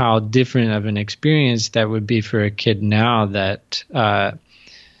how different of an experience that would be for a kid now that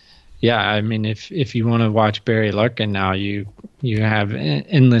I mean, if you want to watch Barry Larkin now, you have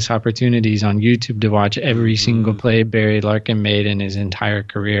endless opportunities on YouTube to watch every single play Barry Larkin made in his entire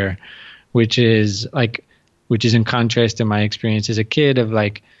career, which is in contrast to my experience as a kid of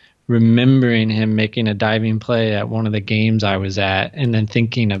like remembering him making a diving play at one of the games I was at and then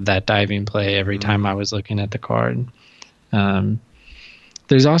thinking of that diving play every time I was looking at the card.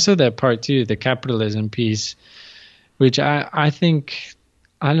 There's also that part too, the capitalism piece, which I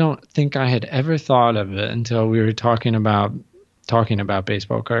don't think I had ever thought of it until we were talking about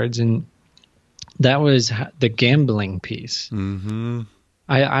baseball cards, and that was the gambling piece. I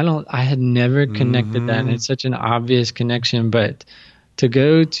had never connected that, and it's such an obvious connection. But to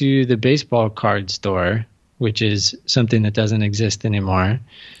go to the baseball card store, which is something that doesn't exist anymore,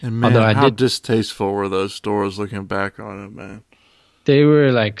 and man, how distasteful were those stores looking back on it, man. They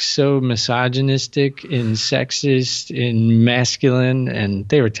were like so misogynistic and sexist and masculine, and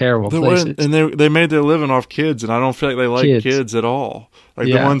they were terrible places. And they made their living off kids, and I don't feel like they like kids at all. Like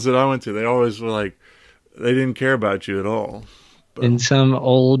the ones that I went to, they always were like, they didn't care about you at all. But, and some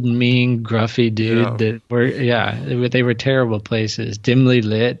old, mean, gruffy dude they were terrible places, dimly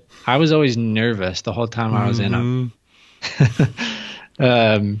lit. I was always nervous the whole time I was in them.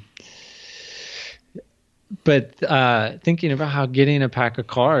 But thinking about how getting a pack of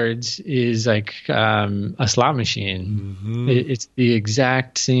cards is like a slot machine. It's the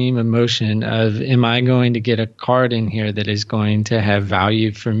exact same emotion of, am I going to get a card in here that is going to have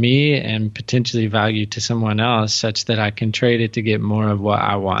value for me and potentially value to someone else such that I can trade it to get more of what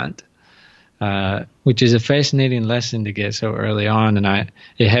I want, which is a fascinating lesson to get so early on. And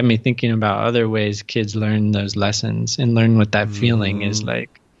it had me thinking about other ways kids learn those lessons and learn what that feeling is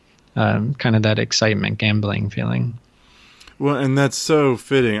like. Kind of that excitement, gambling feeling. Well, and that's so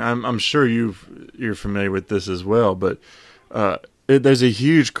fitting. I'm sure you're familiar with this as well, but there's a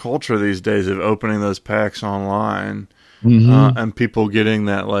huge culture these days of opening those packs online, and people getting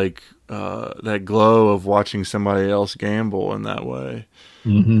that that glow of watching somebody else gamble in that way,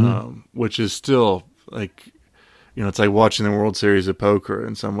 which is still it's like watching the World Series of Poker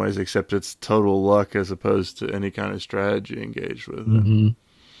in some ways, except it's total luck as opposed to any kind of strategy engaged with it.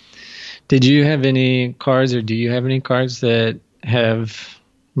 Did you have any cards, or do you have any cards that have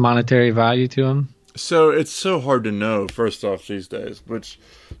monetary value to them? So it's so hard to know, first off, these days, which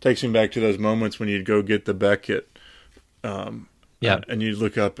takes me back to those moments when you'd go get the Beckett, and you'd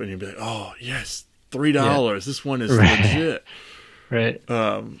look up and you'd be like, oh, yes, $3. Yeah. This one is legit. Right.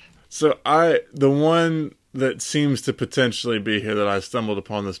 So the one that seems to potentially be here that I stumbled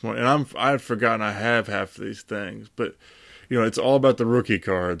upon this morning, and I've forgotten I have half of these things, but, it's all about the rookie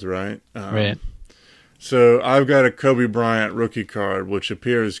cards, right? Right. So I've got a Kobe Bryant rookie card, which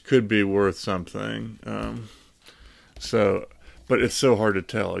appears could be worth something. But it's so hard to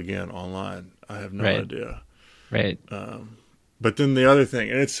tell, again, online. I have no idea. Right. But then the other thing,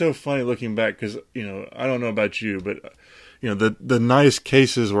 and it's so funny looking back because, I don't know about you, but, the nice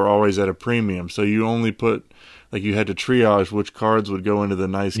cases were always at a premium. So you only put, you had to triage which cards would go into the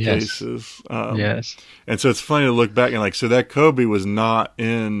nice cases. Yes. And so it's funny to look back and so that Kobe was not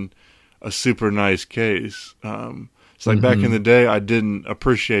in a super nice case. It's like back in the day, I didn't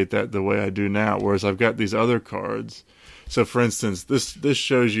appreciate that the way I do now. Whereas I've got these other cards. So for instance, this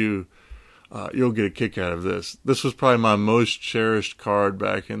shows you, you'll get a kick out of this. This was probably my most cherished card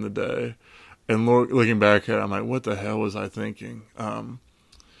back in the day. And looking back at it, I'm like, what the hell was I thinking?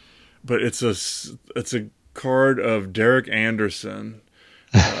 But it's a card of Derek Anderson,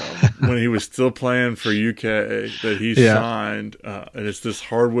 when he was still playing for UK that he signed, and it's this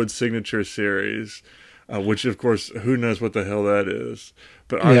Hardwood Signature Series, which of course, who knows what the hell that is.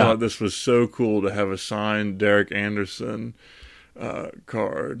 But I thought this was so cool to have a signed Derek Anderson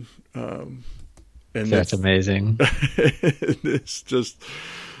card. And that's amazing. It's just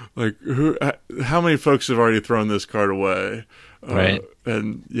how many folks have already thrown this card away? Right.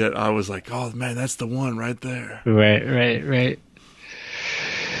 And yet I was like, oh man, that's the one right there. Right.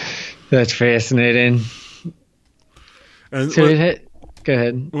 That's fascinating. And so go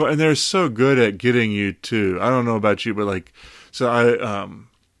ahead. Well, and they're so good at getting you too. I don't know about you, but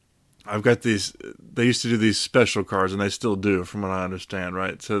I've got these. They used to do these special cards, and they still do, from what I understand.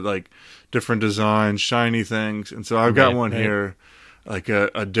 Right, so different designs, shiny things, and so I've got one here,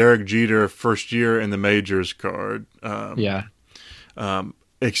 a Derek Jeter first year in the majors card.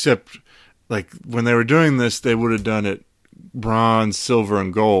 Except when they were doing this, they would have done it bronze, silver,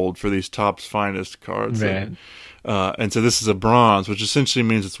 and gold for these Topps Finest cards. Right. And so this is a bronze, which essentially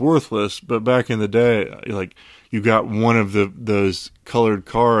means it's worthless. But back in the day, you got one of those colored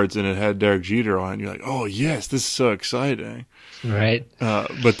cards and it had Derek Jeter on it. And you're like, oh yes, this is so exciting. Right.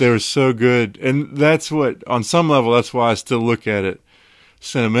 But they were so good. And that's what, on some level, that's why I still look at it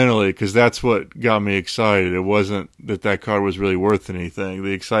sentimentally, because that's what got me excited. It wasn't that card was really worth anything.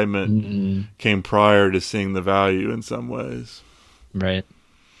 The excitement came prior to seeing the value in some ways. Right.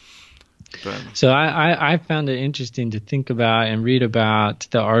 So I found it interesting to think about and read about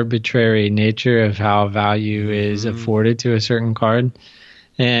the arbitrary nature of how value is afforded to a certain card.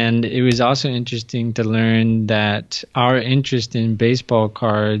 And it was also interesting to learn that our interest in baseball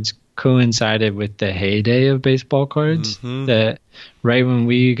cards coincided with the heyday of baseball cards. That right when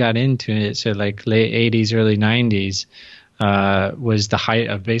we got into it, so late 80s, early 90s, was the height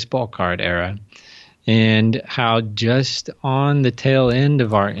of baseball card era. And how just on the tail end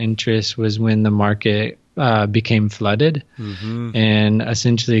of our interest was when the market became flooded, and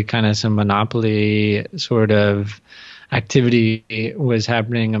essentially kind of some monopoly sort of activity was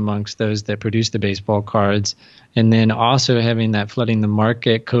happening amongst those that produced the baseball cards. And then also having that flooding the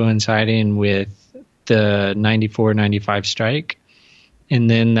market coinciding with the 94-95 strike. And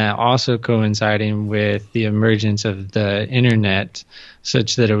then that also coinciding with the emergence of the internet,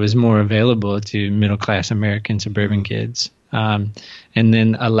 such that it was more available to middle-class American suburban kids. And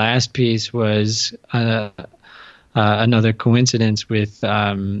then a last piece was another coincidence with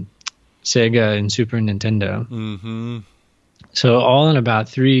Sega and Super Nintendo. So all in about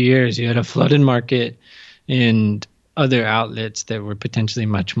 3 years, you had a flooded market and other outlets that were potentially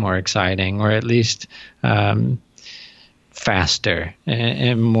much more exciting, or at least faster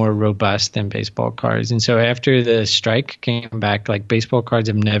and more robust than baseball cards. And so after the strike came back, baseball cards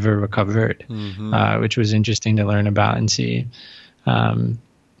have never recovered, which was interesting to learn about and see.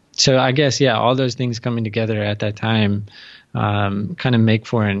 So I guess, all those things coming together at that time kind of make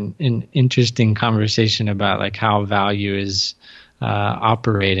for an interesting conversation about how value is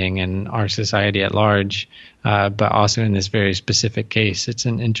operating in our society at large, but also in this very specific case. It's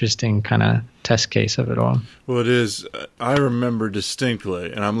an interesting kind of test case of it all. Well, it is. I remember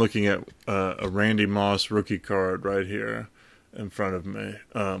distinctly, and I'm looking at a Randy Moss rookie card right here in front of me.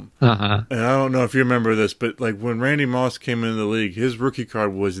 And I don't know if you remember this, but like when Randy Moss came into the league, his rookie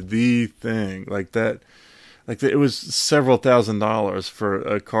card was the thing. Like that. It was several $1,000s for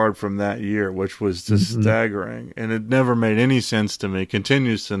a card from that year, which was just staggering. And it never made any sense to me.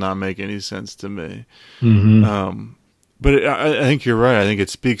 Continues to not make any sense to me. But I think you're right. I think it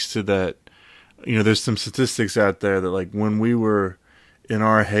speaks to that. You know, there's some statistics out there that, like, when we were in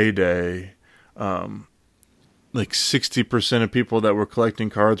our heyday, like 60% of people that were collecting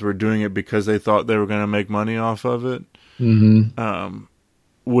cards were doing it because they thought they were going to make money off of it.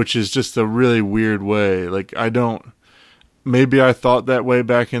 Which is just a really weird way. Like, maybe I thought that way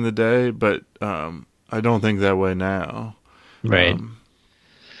back in the day, but I don't think that way now. Right.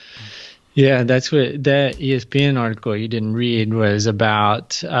 Yeah, that's what that ESPN article you didn't read was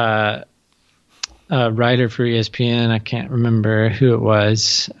about. A writer for ESPN, I can't remember who it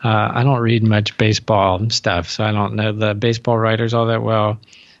was. I don't read much baseball stuff, so I don't know the baseball writers all that well.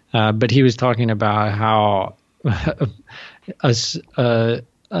 But he was talking about how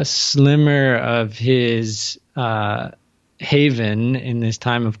a slimmer of his haven in this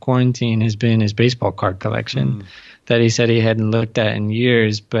time of quarantine has been his baseball card collection that he said he hadn't looked at in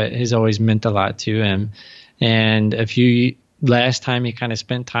years, but has always meant a lot to him. And last time he kind of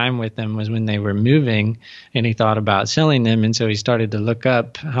spent time with them was when they were moving, and he thought about selling them. And so he started to look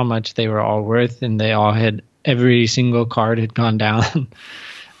up how much they were all worth, and every single card had gone down.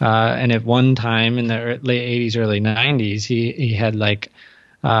 And at one time in the late 80s, early 90s, he had like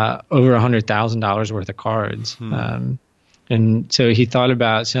over $100,000 worth of cards. And so he thought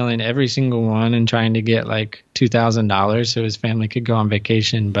about selling every single one and trying to get like $2,000 so his family could go on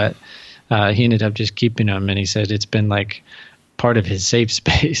vacation. But he ended up just keeping them. And he said it's been like part of his safe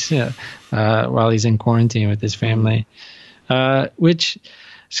space while he's in quarantine with his family, which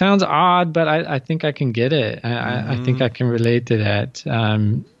sounds odd, but I think I can get it. I think I can relate to that.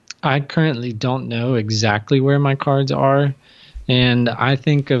 I currently don't know exactly where my cards are. And I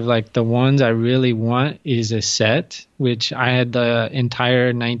think of like the ones I really want is a set, which I had the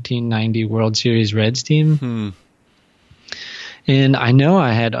entire 1990 World Series Reds team. And I know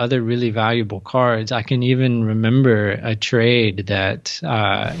I had other really valuable cards. I can even remember a trade that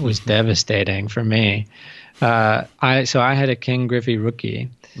was devastating for me. I had a Ken Griffey rookie.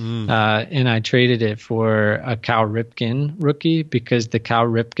 And I traded it for a Cal Ripken rookie because the Cal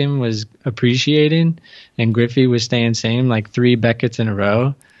Ripken was appreciating and Griffey was staying same, like 3 Beckett's in a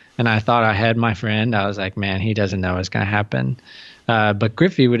row. And I thought I had my friend. I was like, man, he doesn't know what's going to happen. But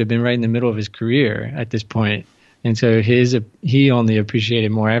Griffey would have been right in the middle of his career at this point. And so he only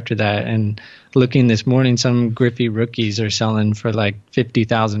appreciated more after that. And looking this morning, some Griffey rookies are selling for like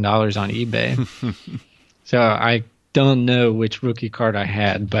 $50,000 on eBay. So I don't know which rookie card I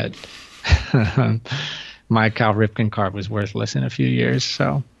had, but my Cal Ripken card was worthless in a few years.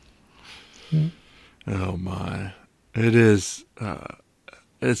 So, oh my, it is.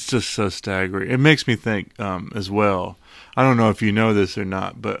 It's just so staggering. It makes me think as well. I don't know if you know this or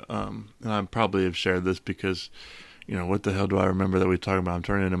not, but and I probably have shared this because, you know, what the hell do I remember that we talking about? I'm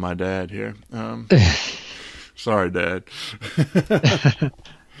turning into my dad here. Sorry, Dad.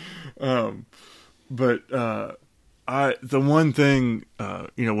 But the one thing,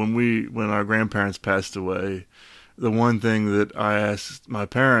 you know, when our grandparents passed away, the one thing that I asked my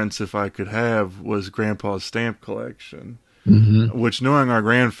parents if I could have was Grandpa's stamp collection, which, knowing our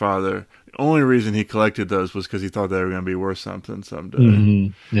grandfather, the only reason he collected those was because he thought they were going to be worth something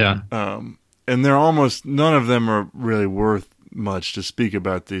someday. Yeah. And they're almost, none of them are really worth much to speak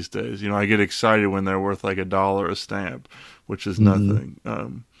about these days. You know, I get excited when they're worth like $1 a stamp, which is nothing.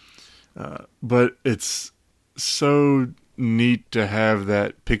 But it's so neat to have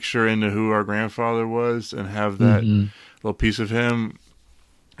that picture into who our grandfather was and have that little piece of him.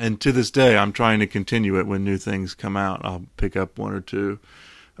 And to this day, I'm trying to continue it. When new things come out, I'll pick up 1 or 2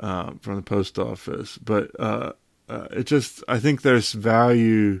 from the post office. But it just, I think there's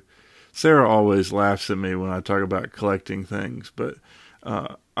value. Sarah always laughs at me when I talk about collecting things, but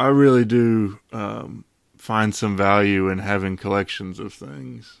I really do find some value in having collections of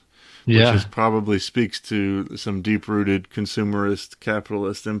things. Yeah. Which probably speaks to some deep-rooted consumerist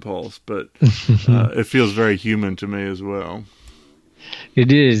capitalist impulse, but it feels very human to me as well.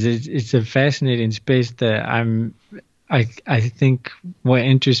 It is. It's a fascinating space that I think what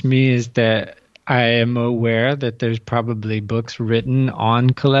interests me is that I am aware that there's probably books written on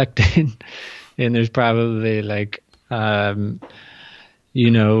collecting, and there's probably like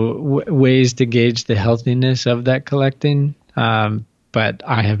ways to gauge the healthiness of that collecting. But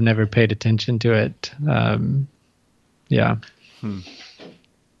I have never paid attention to it. Yeah.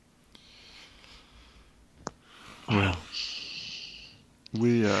 Well,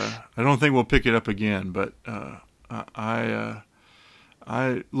 I don't think we'll pick it up again, but I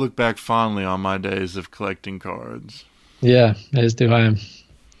look back fondly on my days of collecting cards. Yeah, as do I.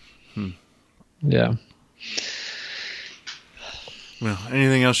 Yeah. Well,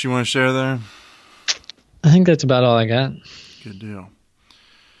 anything else you want to share there? I think that's about all I got. Good deal.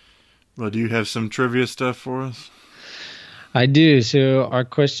 Well, do you have some trivia stuff for us? I do. So our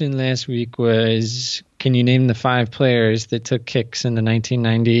question last week was, can you name the 5 players that took kicks in the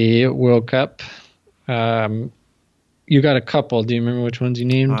 1990 World Cup? You got a couple. Do you remember which ones you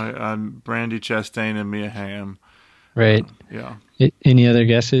named? I'm Brandi Chastain and Mia Hamm. Right. Yeah. Any other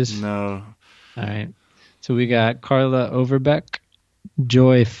guesses? No. All right. So we got Carla Overbeck,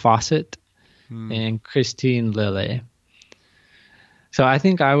 Joy Fawcett, and Christine Lilly. So I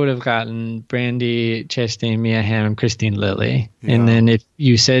think I would have gotten Brandi Chastain, Mia Hamm, and Christine Lilly. Yeah. And then if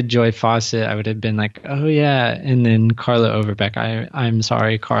you said Joy Fawcett, I would have been like, oh, yeah. And then Carla Overbeck. I'm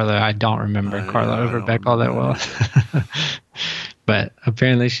sorry, Carla. I don't remember Carla Overbeck all that well. But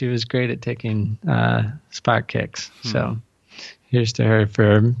apparently she was great at taking spot kicks. So here's to her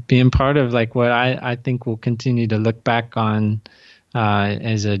for being part of like what I think we'll continue to look back on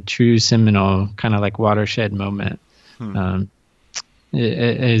as a true seminal kind of like watershed moment.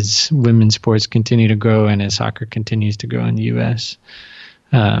 As women's sports continue to grow and as soccer continues to grow in the U.S.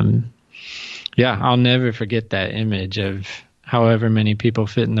 I'll never forget that image of however many people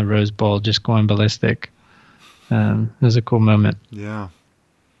fit in the Rose Bowl just going ballistic. It was a cool moment. Yeah.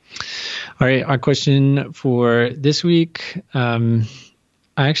 All right, our question for this week, I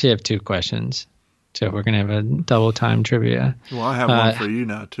actually have 2 questions. So we're going to have a double time trivia. Well, I have one for you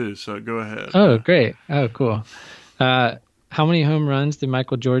now, too, so go ahead. Oh, great. Oh, cool. How many home runs did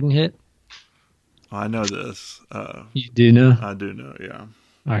Michael Jordan hit? I know this. You do know? I do know, yeah.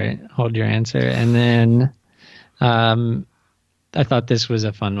 All right, hold your answer. And then I thought this was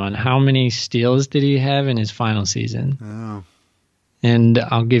a fun one. How many steals did he have in his final season? Oh. And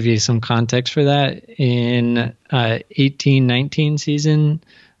I'll give you some context for that. In 18-19 season,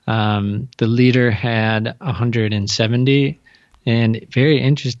 the leader had 170. And very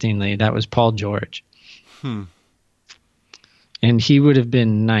interestingly, that was Paul George. And he would have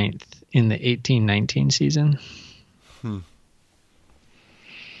been 9th in the 18-19 season.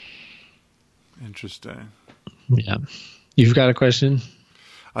 Interesting. Yeah. You've got a question?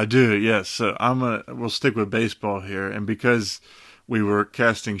 I do, yes. So we'll stick with baseball here. And because we were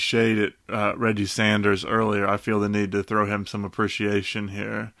casting shade at Reggie Sanders earlier, I feel the need to throw him some appreciation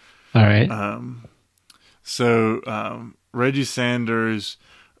here. All right. Reggie Sanders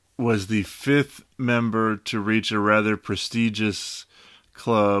was the 5th member to reach a rather prestigious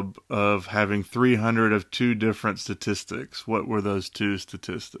club of having 300 of 2 different statistics. What were those 2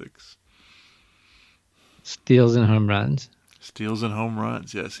 statistics? Steals and home runs. Steals and home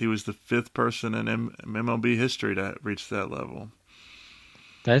runs, yes. He was the 5th person in MLB history to reach that level.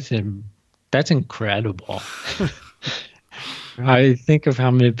 That's incredible. I think of how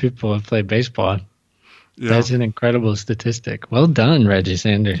many people have played baseball. Yeah. That's an incredible statistic. Well done, Reggie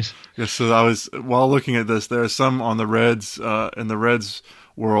Sanders. Yes, so while looking at this, there are some on the Reds, in the Reds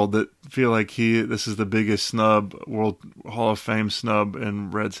world that feel like this is the biggest snub, World Hall of Fame snub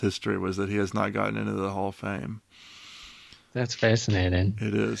in Reds history, was that he has not gotten into the Hall of Fame. That's fascinating.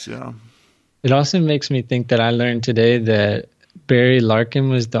 It is, yeah. It also makes me think that I learned today that Barry Larkin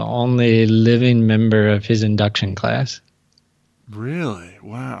was the only living member of his induction class. Really?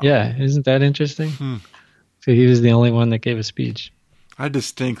 Wow. Yeah, isn't that interesting? So he was the only one that gave a speech. I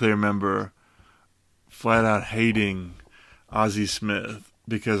distinctly remember flat out hating Ozzie Smith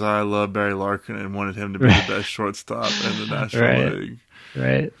because I love Barry Larkin and wanted him to be the best shortstop in the National League.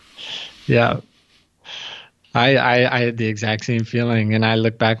 Right. Yeah. I had the exact same feeling, and I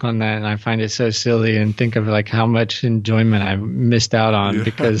look back on that and I find it so silly and think of like how much enjoyment I missed out on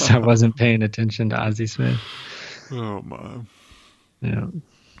because I wasn't paying attention to Ozzie Smith. Oh, my. Yeah.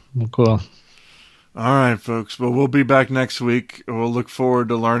 Well, cool. All right, folks. Well, we'll be back next week. We'll look forward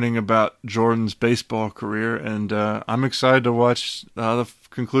to learning about Jordan's baseball career, and I'm excited to watch the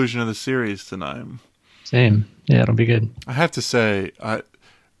conclusion of the series tonight. Same. Yeah, it'll be good. I have to say,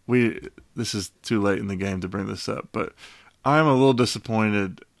 this is too late in the game to bring this up, but I'm a little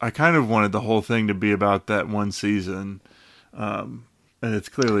disappointed. I kind of wanted the whole thing to be about that one season, and it's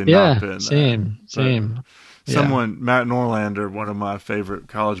clearly not been. Same. Someone, Matt Norlander, one of my favorite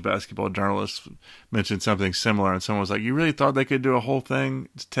college basketball journalists, mentioned something similar, and someone was like, "You really thought they could do a whole thing,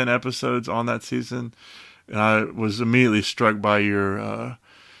 10 episodes on that season?" And I was immediately struck by your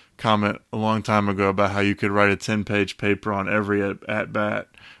comment a long time ago about how you could write a 10-page paper on every at bat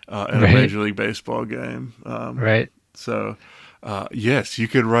in a Major League Baseball game. Right. So, yes, you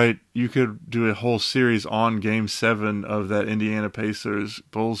could do a whole series on Game 7 of that Indiana Pacers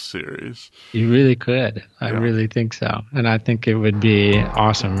Bulls series. You really could. I really think so. And I think it would be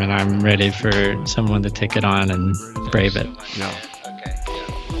awesome. And I'm ready for someone to take it on and brave it. Yeah.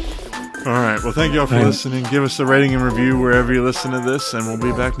 All right. Well, thank you all for listening. Give us a rating and review wherever you listen to this, and we'll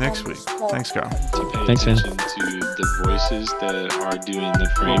be back next week. Thanks, Kyle. Thanks, man. To the voices that are doing the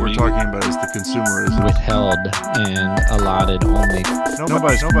framing. What we're talking about is the consumerism. Withheld and allotted only.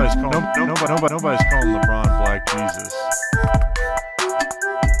 Nobody's calling LeBron Black Jesus.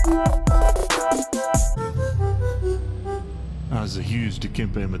 I was a huge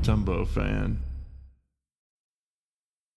Dikembe Mutombo fan.